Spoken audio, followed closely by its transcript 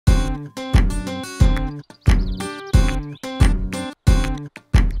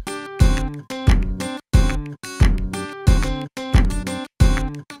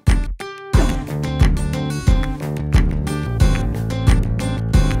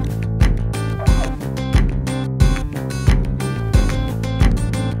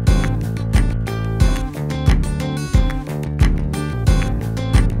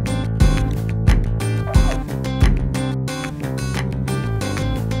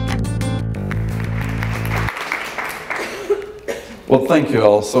Well, thank you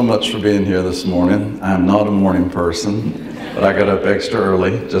all so much for being here this morning. I'm not a morning person, but I got up extra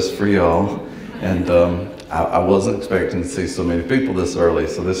early just for y'all. And I wasn't expecting to see so many people this early,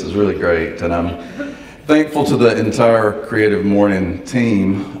 so this is really great. And I'm thankful to the entire Creative Morning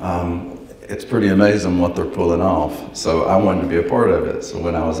team. It's pretty amazing what they're pulling off. So I wanted to be a part of it. So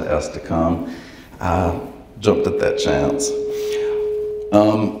when I was asked to come, I jumped at that chance.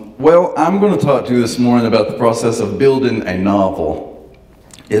 Well, I'm going to talk to you this morning about the process of building a novel.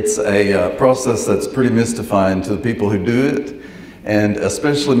 It's a process that's pretty mystifying to the people who do it, and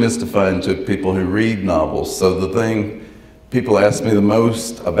especially mystifying to people who read novels. So the thing people ask me the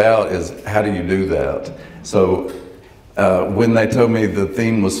most about is, how do you do that? So when they told me the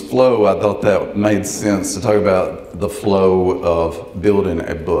theme was flow, I thought that made sense to talk about the flow of building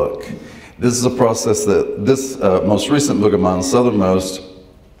a book. This is a process that this most recent book of mine, Southernmost,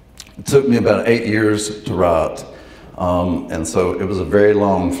 took me about 8 years to write. And so it was a very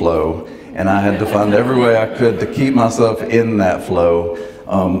long flow, and I had to find every way I could to keep myself in that flow.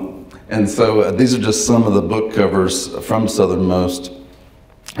 And so these are just some of the book covers from Southernmost.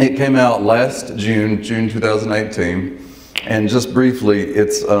 It came out last June 2018, and just briefly,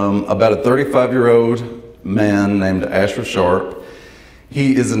 it's about a 35-year-old man named Asher Sharp.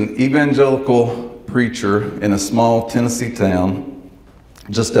 He is an evangelical preacher in a small Tennessee town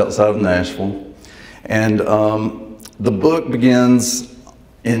just outside of Nashville. And the book begins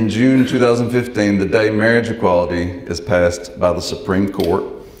in June 2015, the day marriage equality is passed by the Supreme Court.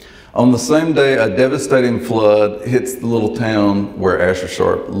 On the same day, a devastating flood hits the little town where Asher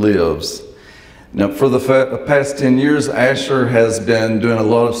Sharp lives. Now, for the past 10 years, Asher has been doing a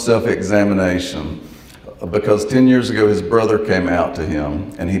lot of self-examination because 10 years ago, his brother came out to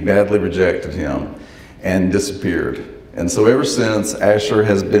him and he badly rejected him and disappeared. And so ever since, Asher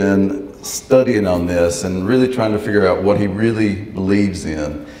has been studying on this and really trying to figure out what he really believes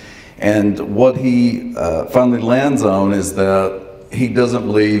in. And what he finally lands on is that he doesn't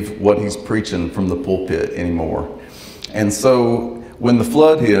believe what he's preaching from the pulpit anymore. And so when the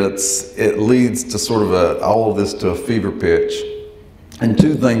flood hits, it leads to sort of all of this to a fever pitch. And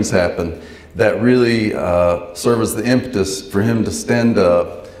two things happen that really serve as the impetus for him to stand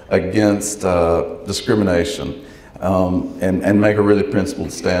up against discrimination. And make a really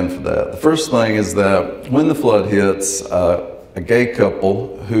principled stand for that. The first thing is that when the flood hits, a gay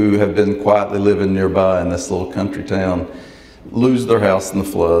couple who have been quietly living nearby in this little country town lose their house in the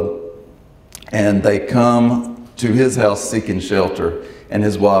flood, and they come to his house seeking shelter, and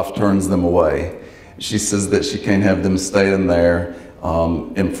his wife turns them away. She says that she can't have them staying there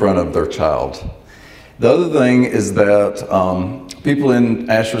in front of their child. The other thing is that people in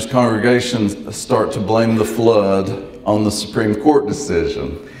Asher's congregation start to blame the flood on the Supreme Court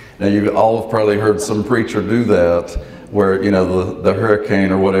decision. Now, you all have probably heard some preacher do that, where, you know, the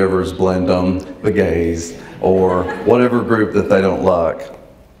hurricane or whatever is blamed on the gays or whatever group that they don't like.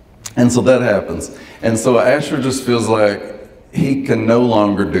 And so that happens. And so Asher just feels like he can no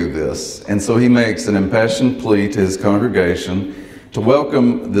longer do this. And so he makes an impassioned plea to his congregation to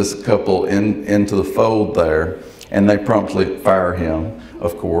welcome this couple into the fold there, and they promptly fire him,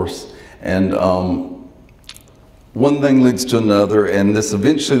 of course. And one thing leads to another, and this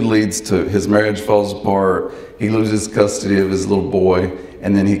eventually leads to his marriage falls apart, he loses custody of his little boy,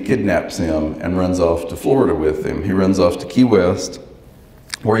 and then he kidnaps him and runs off to Florida with him. He runs off to Key West,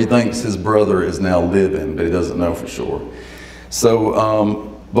 where he thinks his brother is now living, but he doesn't know for sure.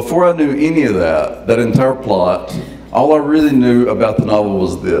 So before I knew any of that entire plot, all I really knew about the novel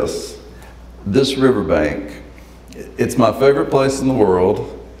was this riverbank. It's my favorite place in the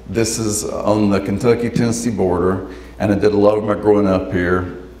world. This is on the Kentucky-Tennessee border, and I did a lot of my growing up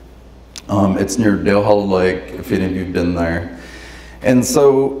here. It's near Dale Hollow Lake, if any of you have been there. And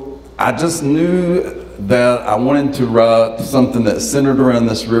so I just knew that I wanted to write something that centered around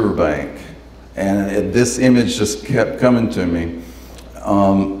this riverbank, and this image just kept coming to me.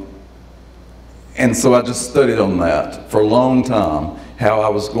 And so I just studied on that for a long time, how I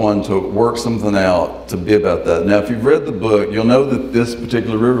was going to work something out to be about that. Now, if you've read the book, you'll know that this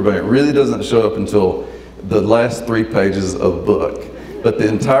particular riverbank really doesn't show up until the last 3 pages of the book. But the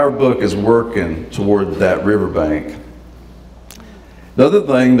entire book is working toward that riverbank. The other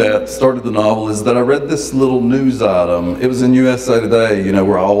thing that started the novel is that I read this little news item. It was in USA Today, you know,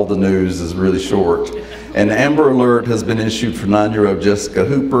 where all the news is really short. An Amber Alert has been issued for 9-year-old Jessica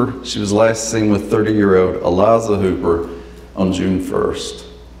Hooper. She was last seen with 30-year-old Eliza Hooper on June 1st.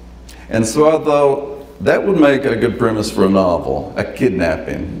 And so I thought that would make a good premise for a novel, a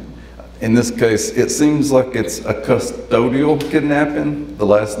kidnapping. In this case, it seems like it's a custodial kidnapping. The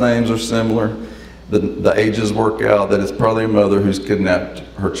last names are similar. the ages work out that it's probably a mother who's kidnapped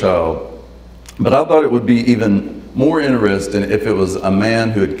her child. But I thought it would be even more interesting if it was a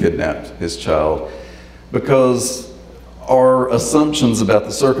man who had kidnapped his child, because our assumptions about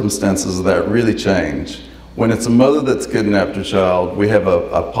the circumstances of that really change. When it's a mother that's kidnapped her child, we have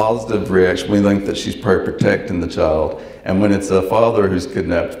a positive reaction. We think that she's probably protecting the child. And when it's a father who's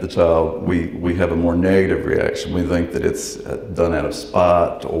kidnapped the child, we have a more negative reaction. We think that it's done out of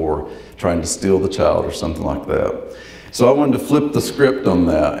spite or trying to steal the child or something like that. So I wanted to flip the script on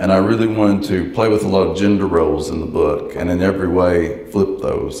that, and I really wanted to play with a lot of gender roles in the book, and in every way flip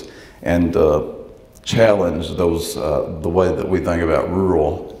those and challenge those, the way that we think about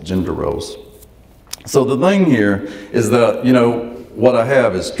rural gender roles. So the thing here is that, you know, what I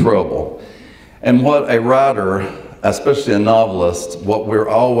have is trouble. And what a writer, especially a novelist, what we're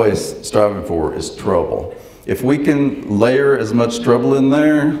always striving for is trouble. If we can layer as much trouble in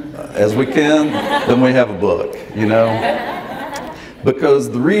there as we can, then we have a book, you know? Because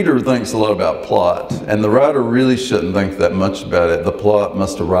the reader thinks a lot about plot, and the writer really shouldn't think that much about it. The plot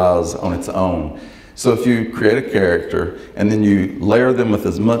must arise on its own. So if you create a character and then you layer them with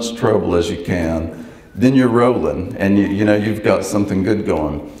as much trouble as you can, then you're rolling, and you know, you've got something good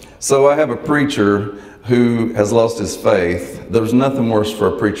going. So I have a preacher who has lost his faith. There's nothing worse for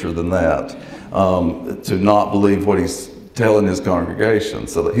a preacher than that, to not believe what he's telling his congregation.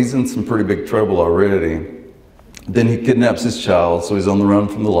 So that he's in some pretty big trouble already. Then he kidnaps his child, so he's on the run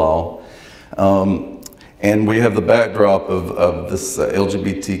from the law. And we have the backdrop of this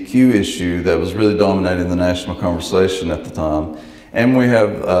LGBTQ issue that was really dominating the national conversation at the time. And we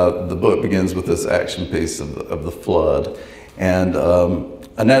have, the book begins with this action piece of the flood. And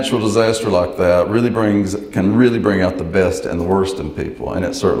a natural disaster like that can really bring out the best and the worst in people, and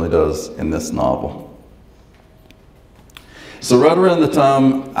it certainly does in this novel. So right around the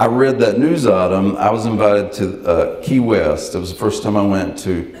time I read that news item, I was invited to Key West. It was the first time I went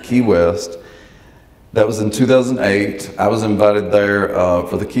to Key West. That was in 2008. I was invited there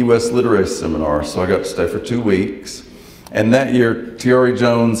for the Key West Literary Seminar, so I got to stay for 2 weeks. And that year, Tiare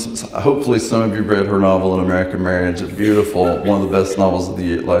Jones, hopefully some of you read her novel, An American Marriage. It's beautiful, one of the best novels of the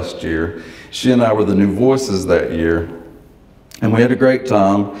year, last year. She and I were the new voices that year, and we had a great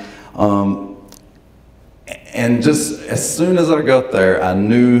time. And just as soon as I got there, I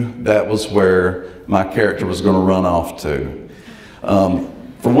knew that was where my character was going to run off to.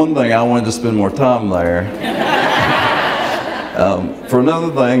 For one thing, I wanted to spend more time there. For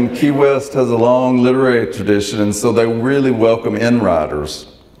another thing, Key West has a long literary tradition, and so they really welcome in-writers.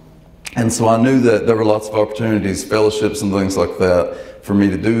 And so I knew that there were lots of opportunities, fellowships and things like that for me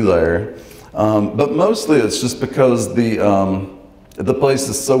to do there. But mostly it's just because the place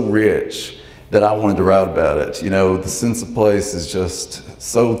is so rich that I wanted to write about it. You know, the sense of place is just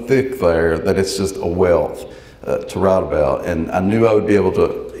so thick there that it's just a wealth to write about. And I knew I would be able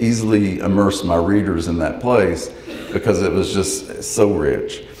to easily immerse my readers in that place because it was just so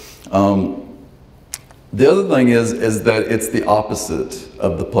rich. The other thing is that it's the opposite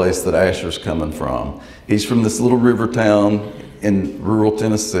of the place that Asher's coming from. He's from this little river town in rural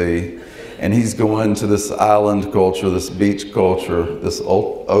Tennessee, and he's going to this island culture, this beach culture, this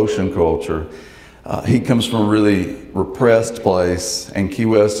ocean culture. He comes from a really repressed place, and Key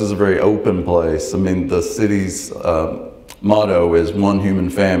West is a very open place. I mean, the city's motto is one human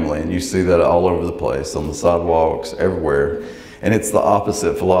family, and you see that all over the place, on the sidewalks, everywhere. And it's the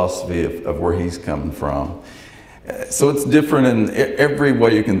opposite philosophy of where he's coming from. So it's different in every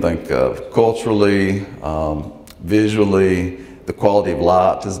way you can think of. Culturally, visually, the quality of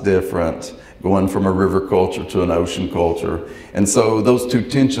light is different, going from a river culture to an ocean culture. And so those two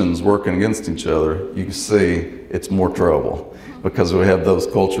tensions working against each other, you can see it's more trouble because we have those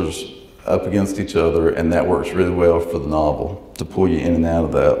cultures up against each other, and that works really well for the novel to pull you in and out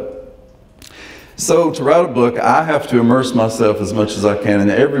of that. So to write a book, I have to immerse myself as much as I can in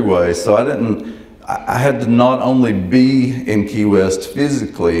every way. So I had to not only be in Key West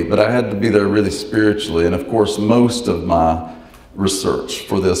physically, but I had to be there really spiritually. And of course, most of my research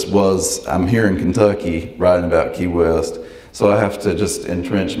for this was, I'm here in Kentucky writing about Key West, so I have to just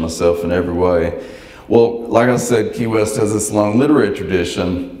entrench myself in every way. Well, like I said, Key West has this long literary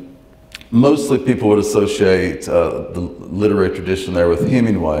tradition. Mostly people would associate the literary tradition there with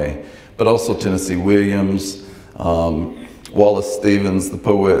Hemingway, but also Tennessee Williams, Wallace Stevens, the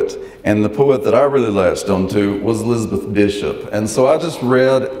poet. And the poet that I really latched onto was Elizabeth Bishop. And so I just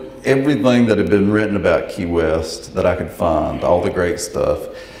read everything that had been written about Key West that I could find, all the great stuff.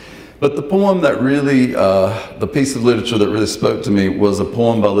 But the poem that really, the piece of literature that really spoke to me was a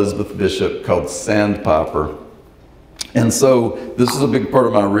poem by Elizabeth Bishop called Sandpiper. And so this is a big part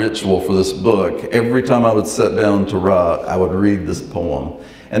of my ritual for this book. Every time I would sit down to write, I would read this poem.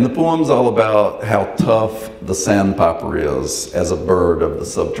 And the poem's all about how tough the sandpiper is as a bird of the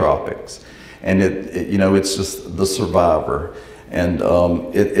subtropics. And it's just the survivor. And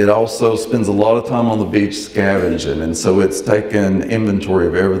it also spends a lot of time on the beach scavenging. And so it's taken inventory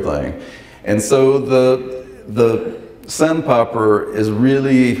of everything. And so the sandpiper is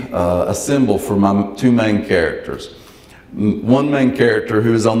really a symbol for my two main characters. One main character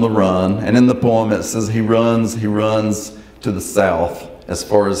who is on the run, and in the poem it says he runs to the south as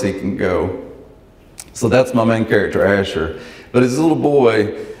far as he can go. So that's my main character, Asher. But his little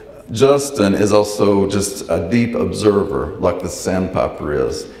boy, Justin, is also just a deep observer, like the sandpiper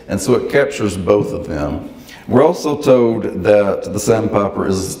is. And so it captures both of them. We're also told that the sandpiper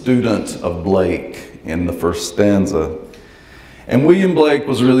is a student of Blake in the first stanza. And William Blake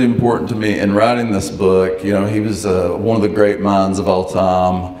was really important to me in writing this book. You know, he was one of the great minds of all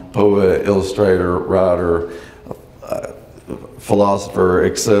time, poet, illustrator, writer, philosopher,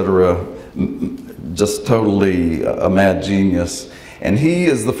 etc. Just totally a mad genius. And he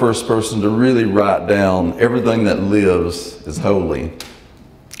is the first person to really write down everything that lives is holy.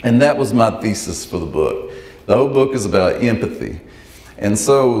 And that was my thesis for the book. The whole book is about empathy. And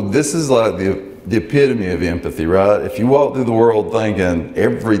so this is like the epitome of empathy, right? If you walk through the world thinking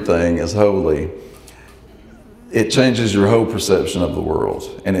everything is holy, it changes your whole perception of the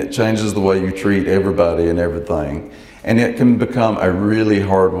world. And it changes the way you treat everybody and everything. And it can become a really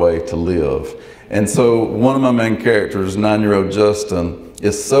hard way to live. And so one of my main characters, 9-year-old Justin,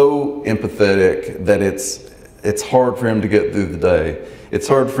 is so empathetic that it's hard for him to get through the day. It's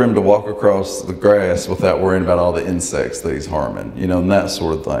hard for him to walk across the grass without worrying about all the insects that he's harming, you know, and that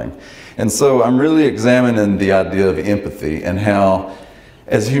sort of thing. And so I'm really examining the idea of empathy and how,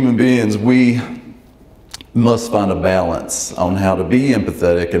 as human beings, we must find a balance on how to be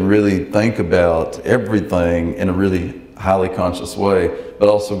empathetic and really think about everything in a really highly conscious way, but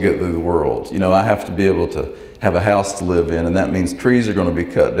also get through the world. You know, I have to be able to have a house to live in, and that means trees are going to be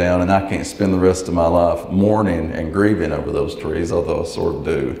cut down, and I can't spend the rest of my life mourning and grieving over those trees, although I sort of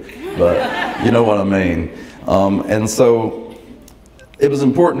do. But you know what I mean. And so it was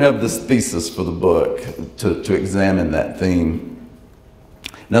important to have this thesis for the book to examine that theme.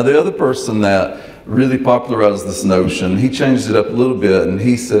 Now, the other person that really popularized this notion, he changed it up a little bit, and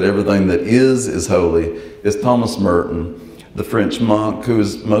he said everything that is holy, is Thomas Merton, the French monk who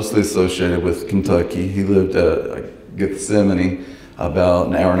is mostly associated with Kentucky. He lived at Gethsemane, about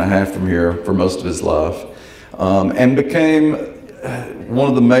an hour and a half from here, for most of his life, and became one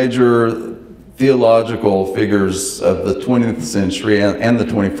of the major theological figures of the 20th century and the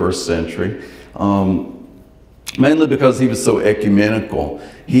 21st century. Mainly because he was so ecumenical.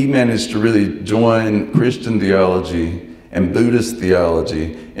 He managed to really join Christian theology and Buddhist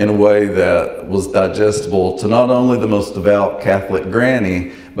theology in a way that was digestible to not only the most devout Catholic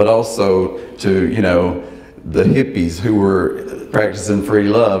granny, but also to, you know, the hippies who were practicing free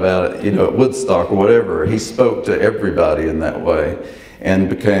love out at, at Woodstock or whatever. He spoke to everybody in that way and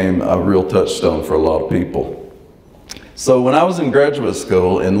became a real touchstone for a lot of people. So when I was in graduate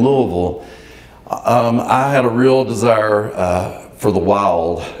school in Louisville, I had a real desire for the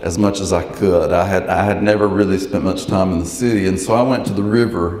wild as much as I could. I had never really spent much time in the city, and so I went to the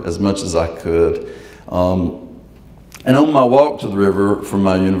river as much as I could. And on my walk to the river from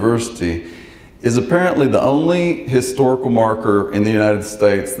my university is apparently the only historical marker in the United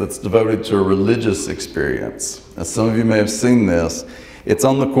States that's devoted to a religious experience. As some of you may have seen this, it's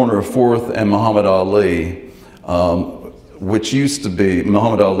on the corner of 4th and Muhammad Ali, which used to be,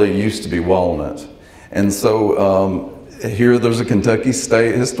 Muhammad Ali used to be Walnut. And so here there's a Kentucky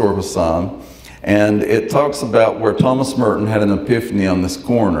State historical sign, and it talks about where Thomas Merton had an epiphany on this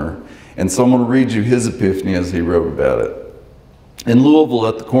corner. And so I'm going to read you his epiphany as he wrote about it. In Louisville,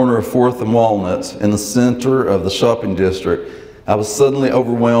 at the corner of 4th and Walnut, in the center of the shopping district, I was suddenly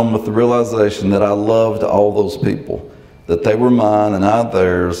overwhelmed with the realization that I loved all those people, that they were mine and I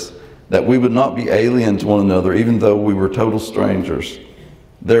theirs, that we would not be alien to one another even though we were total strangers.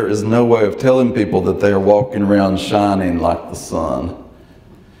 There is no way of telling people that they are walking around shining like the sun.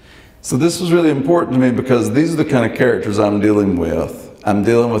 So this was really important to me because these are the kind of characters I'm dealing with. I'm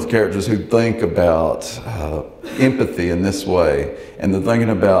dealing with characters who think about empathy in this way, and they're thinking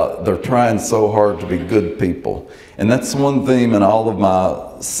about, they're trying so hard to be good people. And that's one theme in all of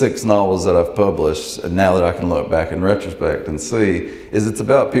my 6 novels that I've published, and now that I can look back in retrospect and see, is it's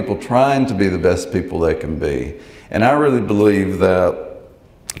about people trying to be the best people they can be. And I really believe that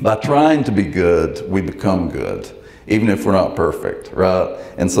by trying to be good, we become good, even if we're not perfect, right?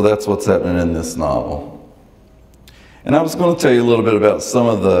 And so that's what's happening in this novel. And I was going to tell you a little bit about some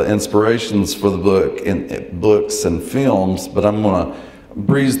of the inspirations for the book in books and films, but I'm going to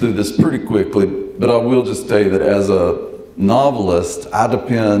breeze through this pretty quickly. But I will just tell you that as a novelist, I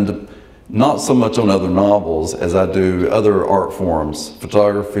depend not so much on other novels as I do other art forms,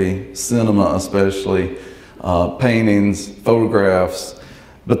 photography, cinema especially, paintings, photographs.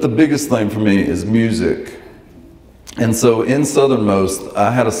 But the biggest thing for me is music. And so in Southernmost, I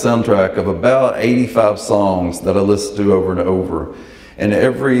had a soundtrack of about 85 songs that I listened to over and over. And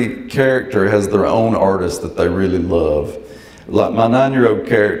every character has their own artist that they really love. Like my 9-year-old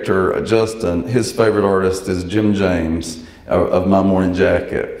character, Justin, his favorite artist is Jim James of My Morning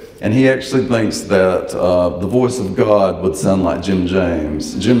Jacket. And he actually thinks that the voice of God would sound like Jim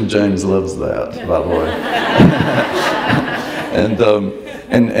James. Jim James loves that, by the way.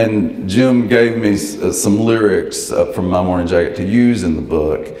 And Jim gave me some lyrics from My Morning Jacket to use in the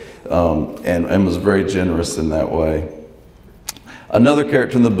book, and was very generous in that way. Another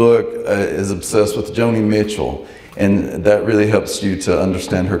character in the book is obsessed with Joni Mitchell, and that really helps you to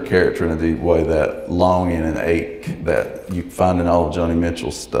understand her character in a deep way, that longing and ache that you find in all of Joni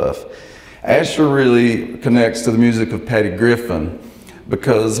Mitchell's stuff. Asher really connects to the music of Patty Griffin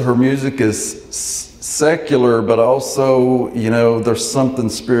because her music is secular, but also, you know, there's something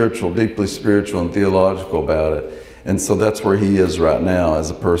spiritual, deeply spiritual and theological about it. And so that's where he is right now as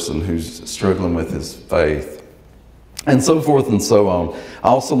a person who's struggling with his faith. And so forth and so on. I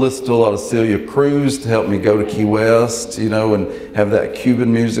also listen to a lot of Celia Cruz to help me go to Key West, you know, and have that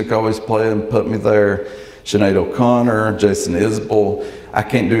Cuban music always play and put me there. Sinead O'Connor, Jason Isbell. I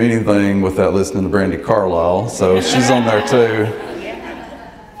can't do anything without listening to Brandy Carlisle, so she's on there too.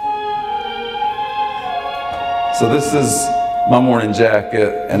 So this is My Morning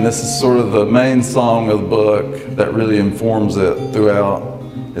Jacket, and this is sort of the main song of the book that really informs it throughout.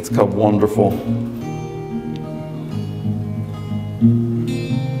 It's called Wonderful.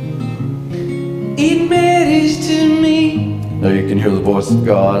 It matters to me. There you can hear the voice of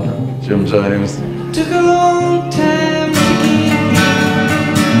God, Jim James. Took a long time to get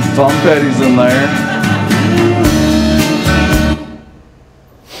here. Tom Petty's in there.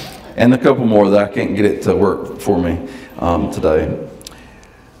 And a couple more that I can't get it to work for me today.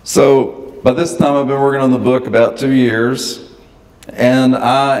 So by this time I've been working on the book about 2 years, and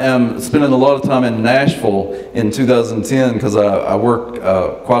I am spending a lot of time in Nashville in 2010 because I work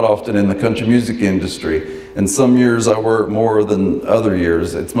quite often in the country music industry. And some years I work more than other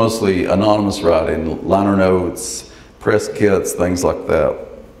years. It's mostly anonymous writing, liner notes, press kits, things like that.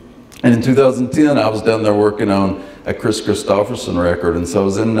 And in 2010 I was down there working on a Chris Christopherson record, and so I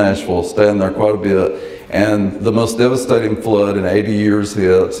was in Nashville, staying there quite a bit, and the most devastating flood in 80 years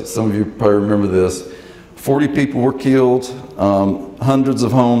hit. Some of you probably remember this. 40 people were killed, hundreds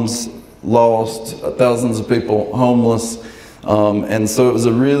of homes lost, thousands of people homeless, and so it was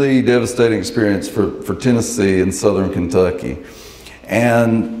a really devastating experience for Tennessee and southern Kentucky.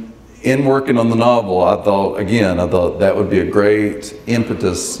 And in working on the novel, I thought that would be a great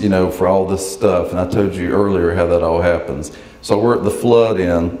impetus, you know, for all this stuff. And I told you earlier how that all happens. So I worked the flood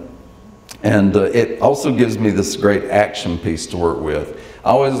in, and it also gives me this great action piece to work with.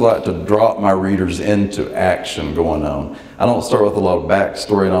 I always like to drop my readers into action going on. I don't start with a lot of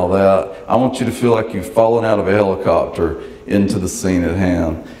backstory and all that. I want you to feel like you've fallen out of a helicopter into the scene at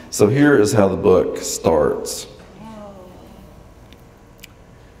hand. So here is how the book starts.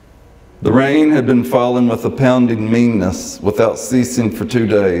 The rain had been falling with a pounding meanness without ceasing for 2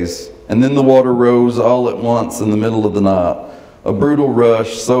 days, and then the water rose all at once in the middle of the night. A brutal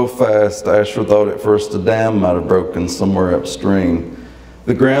rush so fast Asher thought at first a dam might have broken somewhere upstream.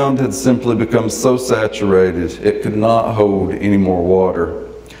 The ground had simply become so saturated it could not hold any more water.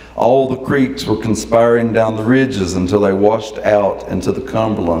 All the creeks were conspiring down the ridges until they washed out into the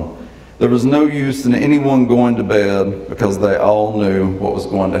Cumberland. There was no use in anyone going to bed because they all knew what was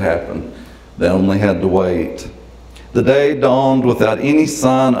going to happen. They only had to wait. The day dawned without any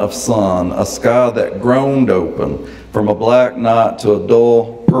sign of sun, a sky that groaned open from a black night to a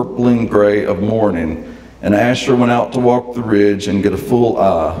dull purpling gray of morning, and Asher went out to walk the ridge and get a full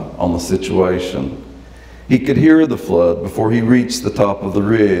eye on the situation. He could hear the flood before he reached the top of the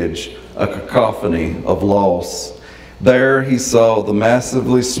ridge, a cacophony of loss. There he saw the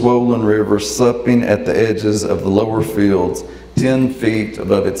massively swollen river supping at the edges of the lower fields, 10 feet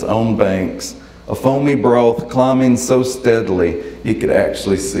above its own banks, a foamy broth climbing so steadily he could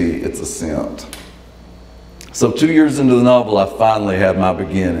actually see its ascent. So 2 years into the novel, I finally had my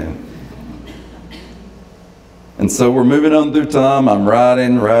beginning. And so we're moving on through time. I'm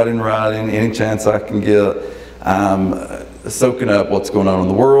writing, any chance I can get. I'm soaking up what's going on in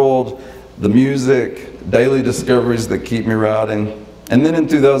the world, the music. daily discoveries that keep me writing. And then in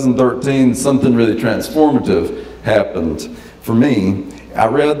 2013, something really transformative happened for me. I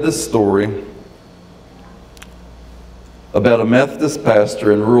read this story about a Methodist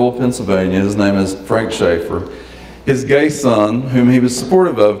pastor in rural Pennsylvania. His name is Frank Schaefer. His gay son, whom he was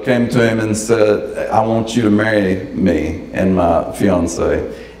supportive of, came to him and said, I want you to marry me and my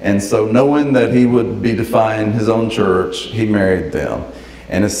fiance. And so knowing that he would be defying his own church, he married them.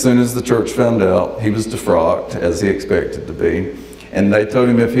 And as soon as the church found out, he was defrocked, as he expected to be. And they told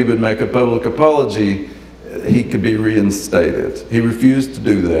him if he would make a public apology, he could be reinstated. He refused to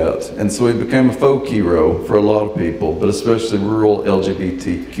do that. And so he became a folk hero for a lot of people, but especially rural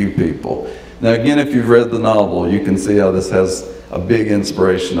LGBTQ people. Now again, if you've read the novel, you can see how this has a big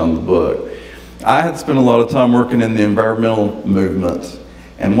inspiration on the book. I had spent a lot of time working in the environmental movement.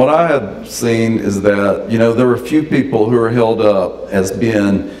 And what I had seen is that, there were a few people who are held up as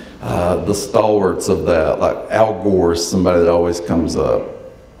being the stalwarts of that, like Al Gore is somebody that always comes up,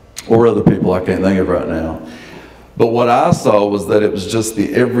 or other people I can't think of right now. But what I saw was that it was just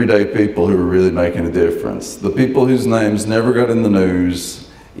the everyday people who were really making a difference. The people whose names never got in the news,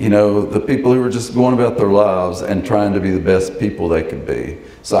 the people who were just going about their lives and trying to be the best people they could be.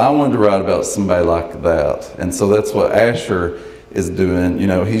 So I wanted to write about somebody like that. And so that's what Asher is doing.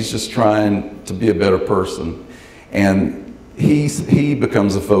 He's just trying to be a better person. And he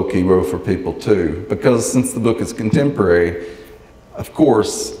becomes a folk hero for people too, because since the book is contemporary, of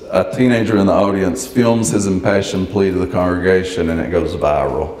course, a teenager in the audience films his impassioned plea to the congregation and it goes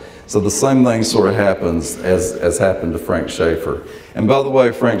viral. So the same thing sort of happens as happened to Frank Schaefer. And by the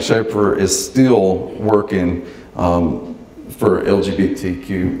way, Frank Schaefer is still working for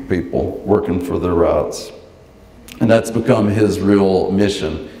LGBTQ people, working for their rights. And that's become his real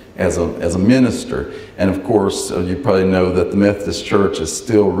mission as a minister. And of course, you probably know that the Methodist Church is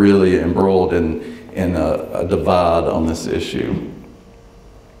still really embroiled in a divide on this issue.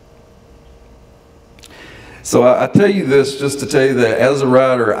 So I tell you this just to tell you that as a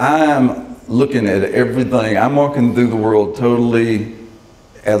writer, I'm looking at everything. I'm walking through the world totally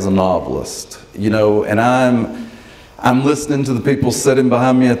as a novelist, and I'm listening to the people sitting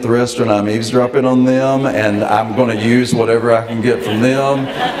behind me at the restaurant. I'm eavesdropping on them, and I'm going to use whatever I can get from them.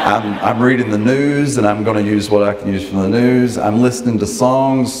 I'm reading the news, and I'm going to use what I can use from the news. I'm listening to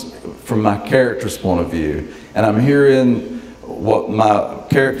songs from my character's point of view, and I'm hearing what my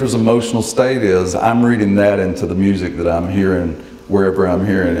character's emotional state is. I'm reading that into the music that I'm hearing wherever I'm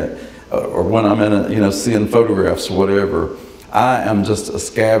hearing it, or when I'm in seeing photographs or whatever. I am just a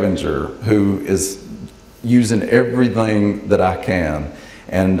scavenger who is using everything that I can.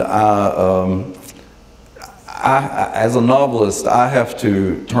 And as a novelist, I have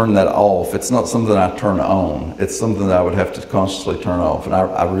to turn that off. It's not something I turn on. It's something that I would have to consciously turn off, and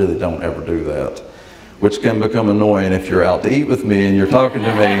I really don't ever do that, which can become annoying if you're out to eat with me and you're talking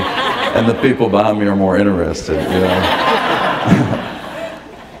to me and the people behind me are more interested,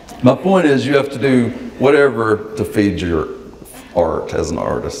 My point is, you have to do whatever to feed your art as an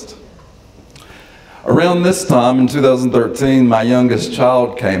artist. Around this time in 2013, my youngest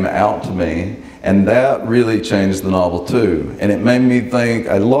child came out to me, and that really changed the novel too. And it made me think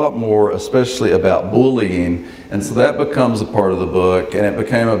a lot more, especially about bullying. And so that becomes a part of the book, and it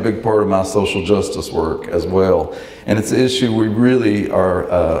became a big part of my social justice work as well. And it's an issue we really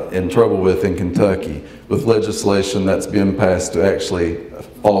are in trouble with in Kentucky, with legislation that's been passed to actually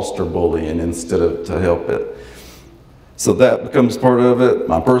foster bullying instead of to help it. So that becomes part of it.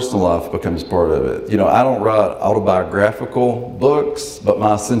 My personal life becomes part of it. I don't write autobiographical books, but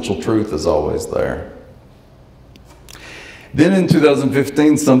my essential truth is always there. Then in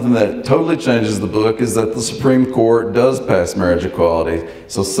 2015, something that totally changes the book is that the Supreme Court does pass marriage equality.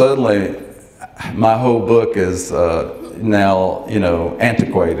 So suddenly, my whole book is now,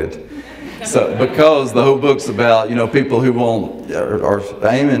 antiquated. So because the whole book's about, people who are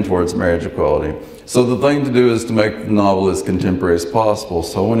aiming towards marriage equality. So the thing to do is to make the novel as contemporary as possible.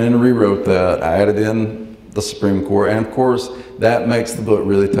 So I went in and rewrote that. I added in the Supreme Court, and of course, that makes the book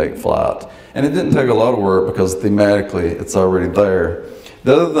really take flight. And it didn't take a lot of work because thematically it's already there.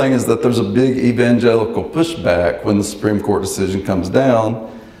 The other thing is that there's a big evangelical pushback when the Supreme Court decision comes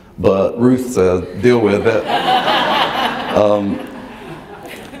down, but Ruth said, deal with it.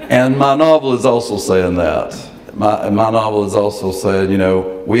 And my novel is also saying that. My novel is also saying,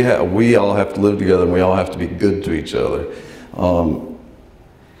 we all have to live together and we all have to be good to each other.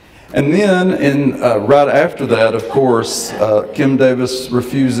 And then, right after that, of course, Kim Davis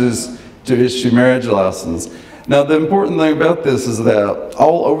refuses to issue marriage license. Now, the important thing about this is that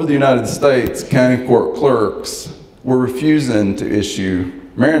all over the United States, county court clerks were refusing to issue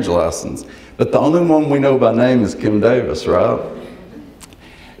marriage license. But the only one we know by name is Kim Davis, right?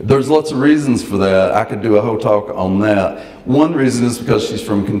 There's lots of reasons for that. I could do a whole talk on that. One reason is because she's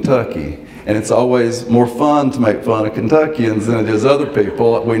from Kentucky, and it's always more fun to make fun of Kentuckians than it is other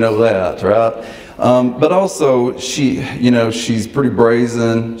people. We know that, right? But also, she's pretty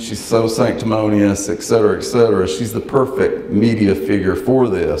brazen. She's so sanctimonious, et cetera, et cetera. She's the perfect media figure for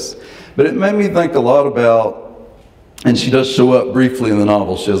this. But it made me think a lot about, and she does show up briefly in the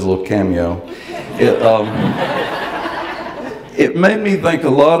novel. She has a little cameo. It made me think a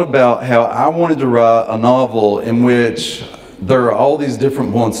lot about how I wanted to write a novel in which there are all these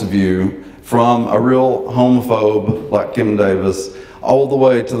different points of view, from a real homophobe like Kim Davis all the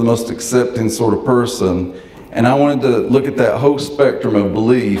way to the most accepting sort of person. And I wanted to look at that whole spectrum of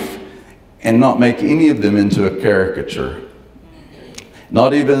belief and not make any of them into a caricature.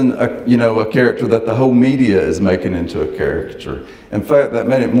 Not even a character that the whole media is making into a caricature. In fact, that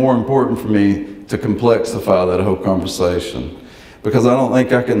made it more important for me to complexify that whole conversation. Because I don't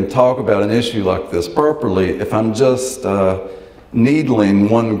think I can talk about an issue like this properly if I'm just needling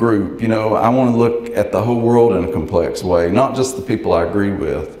one group. I want to look at the whole world in a complex way, not just the people I agree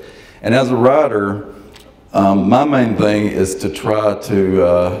with. And as a writer, my main thing is to try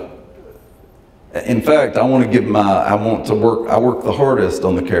to, in fact, I work the hardest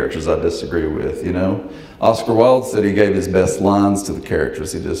on the characters I disagree with, Oscar Wilde said he gave his best lines to the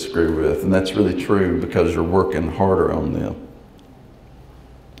characters he disagreed with, and that's really true because you're working harder on them.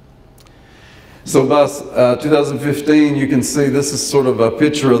 So by 2015, you can see this is sort of a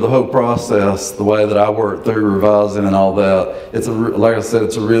picture of the whole process, the way that I worked through revising and all that. Like I said,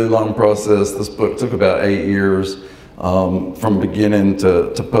 it's a really long process. This book took about 8 years from beginning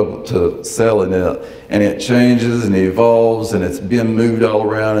to selling it. And it changes and evolves, and it's being moved all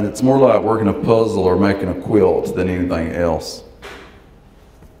around, and it's more like working a puzzle or making a quilt than anything else.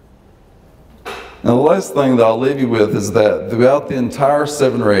 Now, the last thing that I'll leave you with is that throughout the entire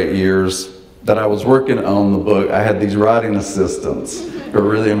 7 or 8 years that I was working on the book, I had these writing assistants who were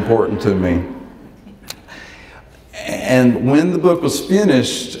really important to me. And when the book was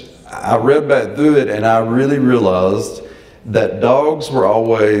finished, I read back through it and I really realized that dogs were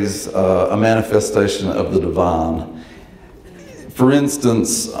always a manifestation of the divine. For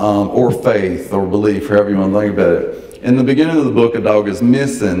instance, or faith or belief, however you want to think about it. In the beginning of the book, a dog is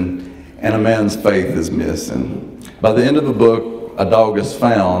missing and a man's faith is missing. By the end of the book, a dog is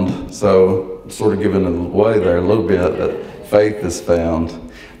found, so sort of giving it away there a little bit, that faith is found.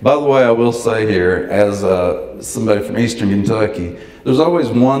 By the way, I will say here, as somebody from Eastern Kentucky, there's always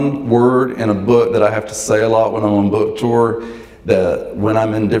one word in a book that I have to say a lot when I'm on book tour, that when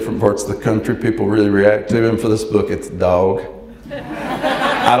I'm in different parts of the country, people really react to. And for this book, it's dog.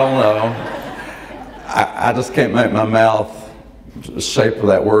 I don't know. I just can't make my mouth shape of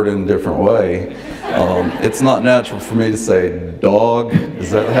that word in a different way. It's not natural for me to say dog. Is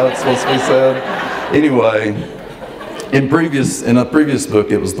that how it's supposed to be said? Anyway, in a previous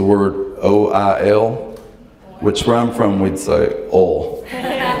book, it was the word O-I-L, which where I'm from, we'd say ol.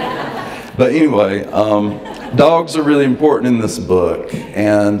 But anyway, dogs are really important in this book,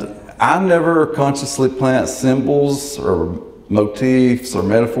 and I never consciously plant symbols or motifs or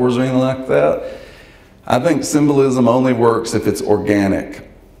metaphors or anything like that. I think symbolism only works if it's organic.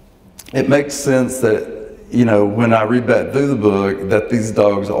 It makes sense that, when I read back through the book, that these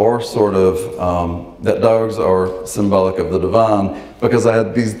dogs are that dogs are symbolic of the divine, because I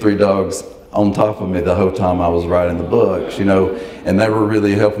had these 3 dogs on top of me the whole time I was writing the book, and they were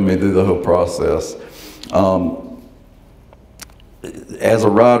really helping me through the whole process. As a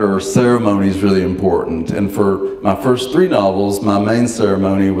writer, ceremony is really important. And for my first 3 novels, my main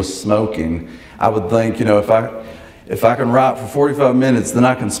ceremony was smoking. I would think, if I can write for 45 minutes, then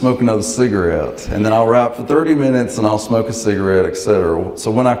I can smoke another cigarette. And then I'll write for 30 minutes and I'll smoke a cigarette, etc. So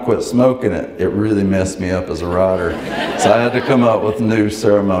when I quit smoking it really messed me up as a writer. So I had to come up with new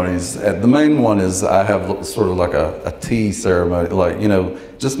ceremonies. The main one is I have sort of like a tea ceremony, like,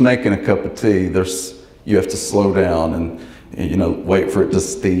 just making a cup of tea. You have to slow down and wait for it to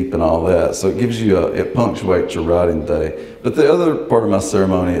steep and all that. So it gives you it punctuates your writing day. But the other part of my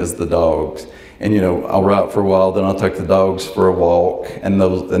ceremony is the dogs. And I'll write for a while, then I'll take the dogs for a walk, and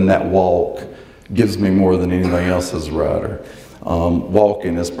that walk gives me more than anything else as a writer.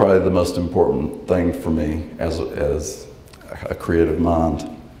 Walking is probably the most important thing for me as a creative mind.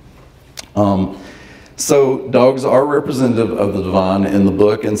 So dogs are representative of the divine in the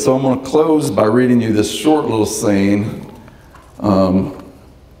book, and so I'm going to close by reading you this short little scene, and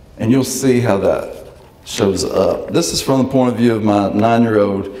you'll see how that shows up. This is from the point of view of my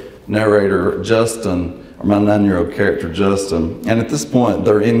 9-year-old narrator, Justin, or my 9-year-old character, Justin. And at this point,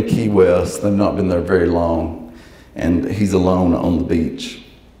 they're in Key West. They've not been there very long. And he's alone on the beach.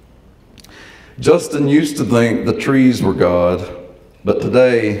 Justin used to think the trees were God, but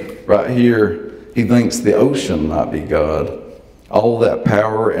today, right here, he thinks the ocean might be God. All that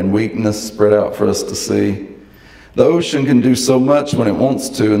power and weakness spread out for us to see. The ocean can do so much when it wants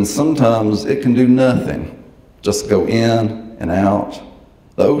to, and sometimes it can do nothing. Just go in and out.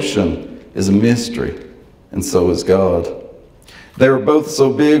 The ocean is a mystery, and so is God. They are both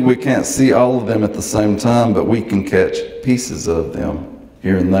so big we can't see all of them at the same time, but we can catch pieces of them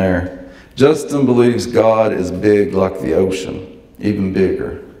here and there. Justin believes God is big like the ocean, even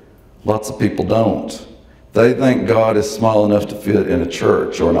bigger. Lots of people don't. They think God is small enough to fit in a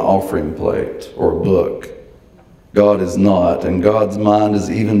church or an offering plate or a book. God is not, and God's mind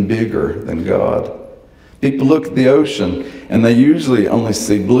is even bigger than God. People look at the ocean and they usually only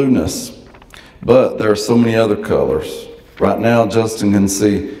see blueness, but there are so many other colors. Right now, Justin can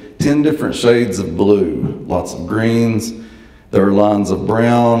see 10 different shades of blue, lots of greens. There are lines of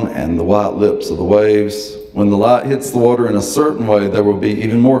brown and the white lips of the waves. When the light hits the water in a certain way, there will be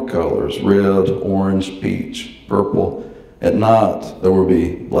even more colors: red, orange, peach, purple. At night, there will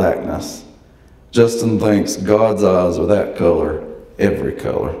be blackness. Justin thinks God's eyes are that color, every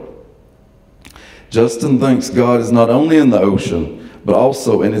color. Justin thinks God is not only in the ocean, but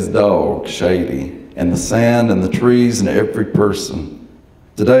also in his dog, Shady, and the sand and the trees and every person.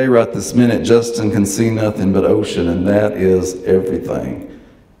 Today, right this minute, Justin can see nothing but ocean, and that is everything.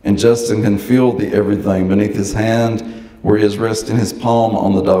 And Justin can feel the everything beneath his hand where he is resting his palm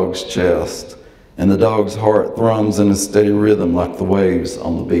on the dog's chest. And the dog's heart thrums in a steady rhythm like the waves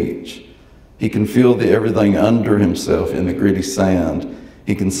on the beach. He can feel the everything under himself in the gritty sand.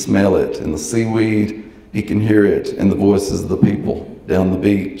 He can smell it in the seaweed. He can hear it in the voices of the people down the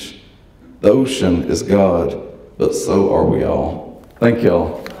beach. The ocean is God, but so are we all. Thank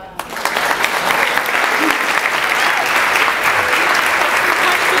y'all.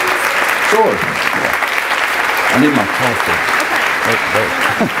 Sure. Yeah. I need my coffee. Okay.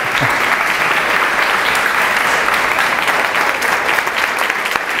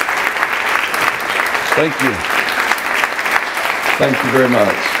 Thank you. Thank you very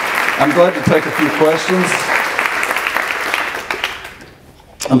much. I'm glad to take a few questions.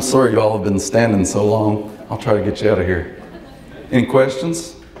 I'm sorry you all have been standing so long. I'll try to get you out of here. Any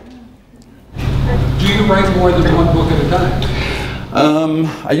questions? Do you write more than one book at a time?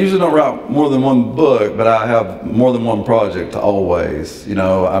 I usually don't write more than one book, but I have more than one project always. You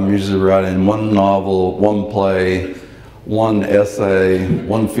know, I'm usually writing one novel, one play, one essay,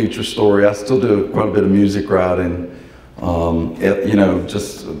 one feature story. I still do quite a bit of music writing, you know,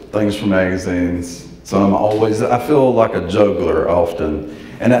 just things for magazines. So I feel like a juggler often.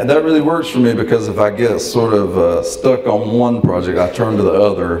 And that really works for me, because if I get sort of stuck on one project, I turn to the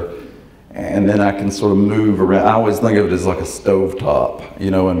other, and then I can sort of move around. I always think of it as like a stovetop,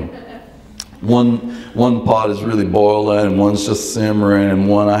 you know, and one pot is really boiling, and one's just simmering, and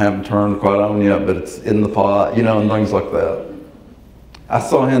one I haven't turned quite on yet, but it's in the pot, you know, and things like that. I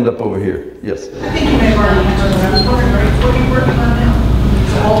saw a hand up over here. Yes? I think you may have already answered that. I was wondering, what are you working on now?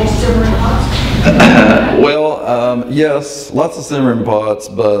 So all these simmering pots? Well, yes, lots of simmering pots,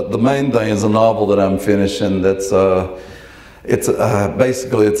 but the main thing is a novel that I'm finishing that's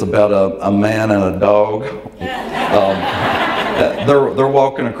basically it's about a man and a dog. They're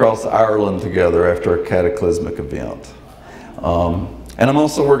walking across Ireland together after a cataclysmic event. And I'm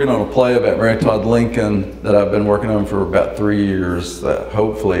also working on a play about Mary Todd Lincoln that I've been working on for about 3 years that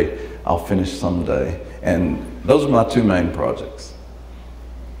hopefully I'll finish someday. And those are my two main projects.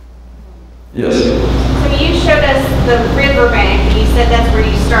 Yes? So you showed us the riverbank, and you said that's where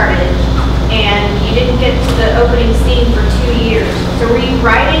you started, and you didn't get to the opening scene for 2 years. So were you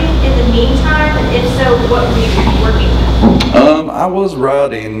writing in the meantime, and if so, what were you working with? I was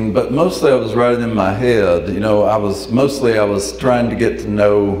writing, but mostly I was writing in my head. You know, I was trying to get to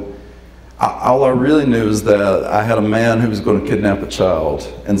know, all I really knew is that I had a man who was going to kidnap a child.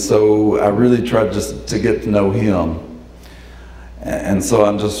 And so I really tried just to get to know him. And so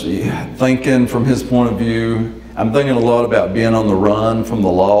I'm just thinking from his point of view. I'm thinking a lot about being on the run from the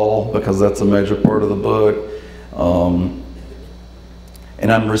law, because that's a major part of the book.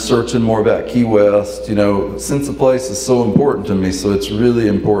 And I'm researching more about Key West, you know, since the place is so important to me, so it's really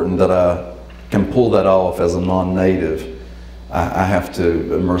important that I can pull that off as a non-native. I have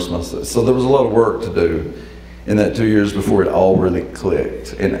to immerse myself. So there was a lot of work to do in that 2 years before it all really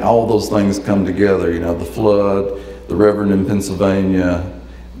clicked. And all those things come together, you know, the flood, the Reverend in Pennsylvania,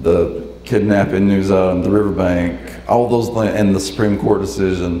 the kidnapping news out in the riverbank, all those things, and the Supreme Court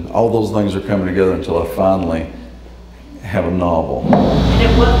decision, all those things are coming together until I finally have a novel. And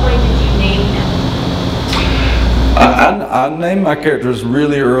at what point did you name them? I named my characters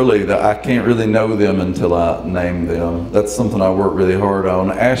really early, that I can't really know them until I name them. That's something I work really hard on.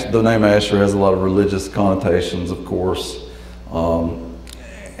 The name Asher has a lot of religious connotations, of course.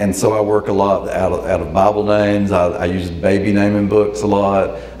 And so I work a lot out of Bible names. I use baby naming books a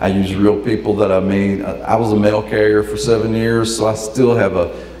lot. I use real people that I meet. I was a mail carrier for 7 years, so I still have a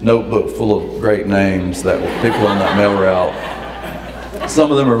notebook full of great names that people on that mail route.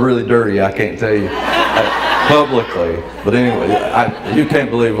 Some of them are really dirty, I can't tell you publicly. But anyway, you can't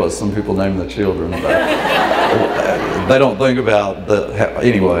believe what some people name their children. But they don't think about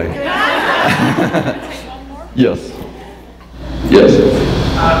anyway. Yes. Yes.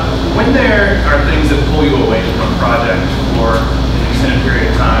 When there are things that pull you away from a project for an extended period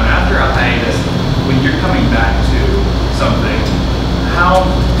of time, after a hiatus, when you're coming back to something, how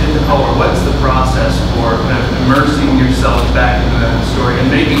difficult or what's the process for kind of immersing yourself back into that story and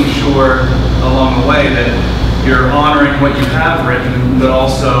making sure along the way that you're honoring what you have written, but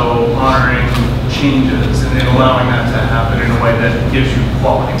also honoring changes and then allowing that to happen in a way that gives you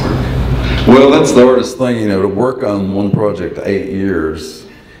quality work? Well, that's the hardest thing, to work on one project 8 years.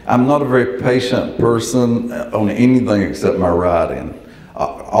 I'm not a very patient person on anything except my writing.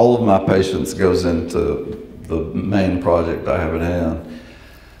 All of my patience goes into the main project I have at hand.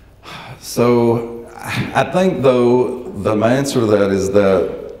 So I think, though, my answer to that is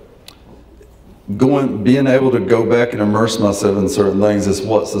that being able to go back and immerse myself in certain things is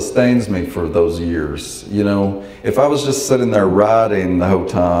what sustains me for those years. If I was just sitting there writing the whole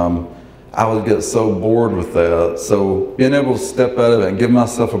time, I would get so bored with that. So being able to step out of it and give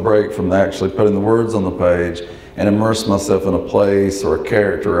myself a break from actually putting the words on the page and immerse myself in a place or a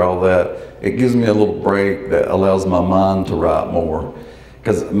character, all that, it gives me a little break that allows my mind to write more.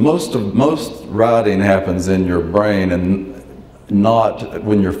 Because most writing happens in your brain and not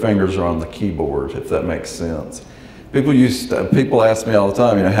when your fingers are on the keyboard, if that makes sense. People ask me all the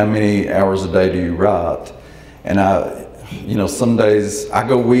time, how many hours a day do you write? And some days I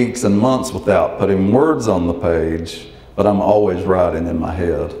go weeks and months without putting words on the page, but I'm always writing in my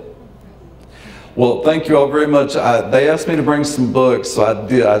head. Well, thank you all very much. They asked me to bring some books, so I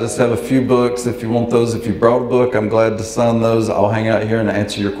did. I just have a few books. If you want those, if you brought a book, I'm glad to sign those. I'll hang out here and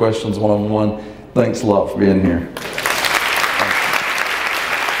answer your questions one-on-one. Thanks a lot for being here.